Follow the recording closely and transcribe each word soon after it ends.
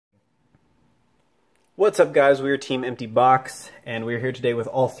What's up, guys? We are Team Empty Box, and we're here today with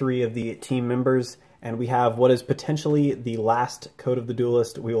all three of the team members, and we have what is potentially the last Code of the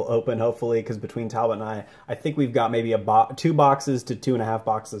Duelist we will open, hopefully, because between Talbot and I think we've got maybe 2 boxes to 2.5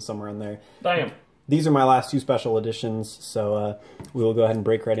 boxes, somewhere in there. Damn. These are my last 2 special editions, so we will go ahead and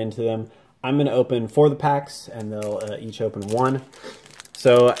break right into them. I'm going to open 4 of the packs, and they'll each open 1.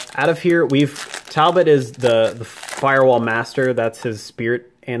 So out of here, Talbot is the Firewall Master. That's his spirit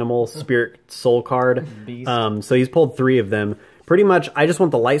animal, spirit soul card. So he's pulled 3 of them. Pretty much, I just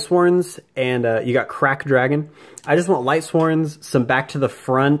want the Light Sworns, and you got Crack Dragon. I just want Light Sworns, some Back to the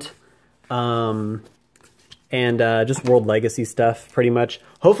Front, and just World Legacy stuff, pretty much.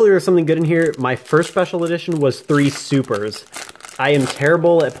 Hopefully there's something good in here. My first special edition was 3 Supers. I am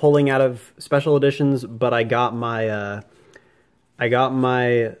terrible at pulling out of special editions, but I got my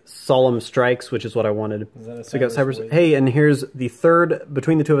Solemn Strikes, which is what I wanted. So we got Cyber. Hey, and here's the third,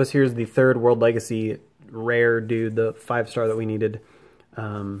 between the 2 of us, here's the 3rd World Legacy rare dude, the 5-star that we needed.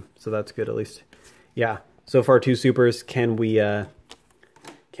 So that's good, at least. Yeah, so far 2 supers. Can we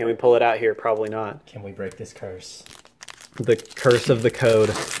pull it out here? Probably not. Can we break this curse? The curse of the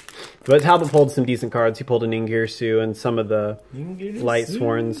code. But Talbot pulled some decent cards. He pulled an Ingirsu and some of the Light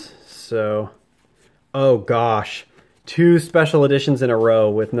Sworns. So, oh gosh. 2 special editions in a row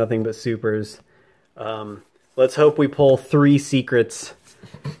with nothing but supers. Let's hope we pull 3 secrets.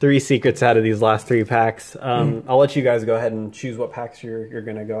 3 secrets out of these last 3 packs. I'll let you guys go ahead and choose what packs you're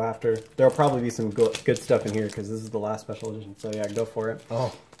going to go after. There'll probably be some good stuff in here because this is the last special edition. So yeah, go for it.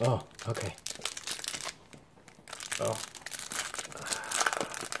 Oh, okay. Oh.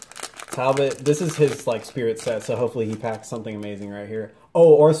 Talbot, this is his spirit set, so hopefully he packs something amazing right here.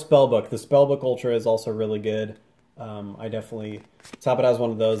 Oh, or Spellbook. The Spellbook Ultra is also really good. Talbot has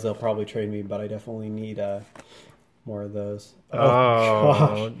one of those. They'll probably trade me, but I definitely need more of those. Oh,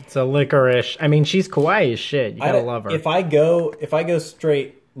 gosh. It's a licorice. I mean, she's kawaii as shit. You gotta love her. If I go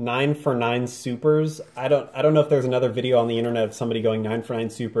straight 9 for 9 supers, I don't know if there's another video on the internet of somebody going 9 for 9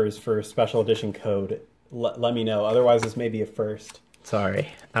 supers for special edition code. Let me know. Otherwise, this may be a first. Sorry.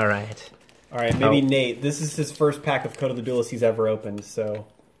 All right. Maybe Nate. This is his first pack of Code of the Duelist he's ever opened, so.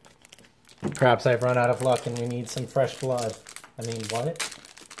 Perhaps I've run out of luck and we need some fresh blood. I mean, what?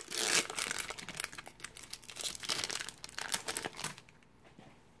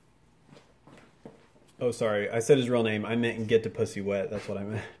 Oh, sorry. I said his real name. I meant get to pussy wet. That's what I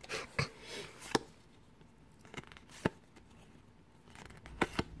meant.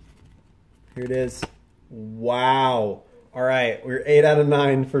 Here it is. Wow. All right. We're 8 out of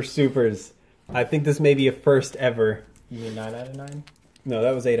 9 for supers. I think this may be a first ever. You mean 9 out of 9? No,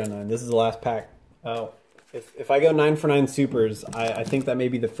 that was 8 out of 9. This is the last pack. Oh. If I go 9 for 9 supers, I think that may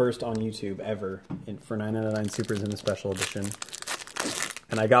be the first on YouTube ever for 9 out of 9 supers in the special edition.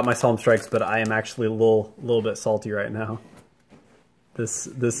 And I got my Solemn Strikes, but I am actually a little bit salty right now. This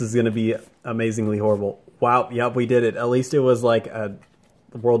is going to be amazingly horrible. Wow, yep, we did it. At least it was like a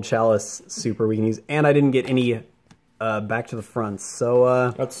World Chalice super we can use. And I didn't get any Back to the Fronts.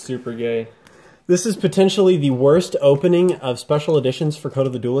 So that's super gay. This is potentially the worst opening of special editions for Code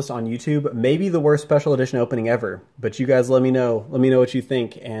of the Duelist on YouTube. Maybe the worst special edition opening ever. But you guys let me know. Let me know what you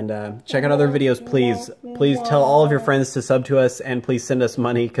think. And check out other videos, please. Please tell all of your friends to sub to us. And please send us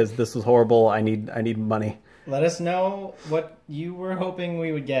money because this was horrible. I need money. Let us know what you were hoping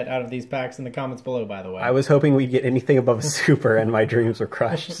we would get out of these packs in the comments below, by the way. I was hoping we'd get anything above a super and my dreams were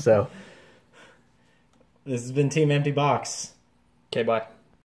crushed. So this has been Team Empty Box. Okay, bye.